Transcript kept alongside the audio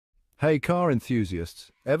Hey car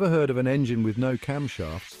enthusiasts, ever heard of an engine with no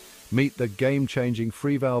camshafts? Meet the game-changing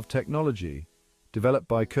Freevalve technology. Developed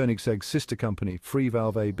by Koenigsegg's sister company,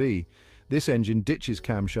 Freevalve AB, this engine ditches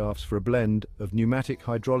camshafts for a blend of pneumatic,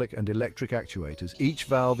 hydraulic and electric actuators. Each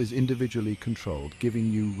valve is individually controlled,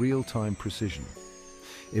 giving you real-time precision.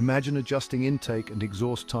 Imagine adjusting intake and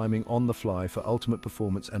exhaust timing on the fly for ultimate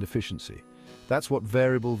performance and efficiency. That's what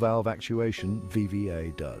Variable Valve Actuation,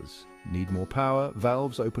 VVA, does. Need more power?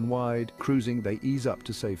 Valves open wide. Cruising, they ease up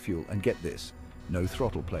to save fuel. And get this, no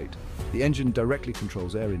throttle plate. The engine directly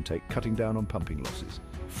controls air intake, cutting down on pumping losses.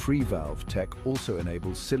 Freevalve tech also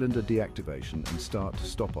enables cylinder deactivation and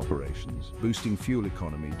start-to-stop operations, boosting fuel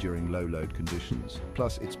economy during low-load conditions.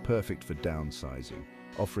 Plus, it's perfect for downsizing,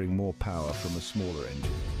 offering more power from a smaller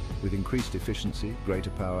engine. With increased efficiency,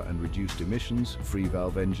 greater power and reduced emissions,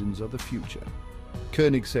 Freevalve engines are the future.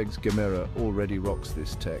 Koenigsegg's Gamera already rocks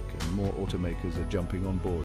this tech, and more automakers are jumping on board.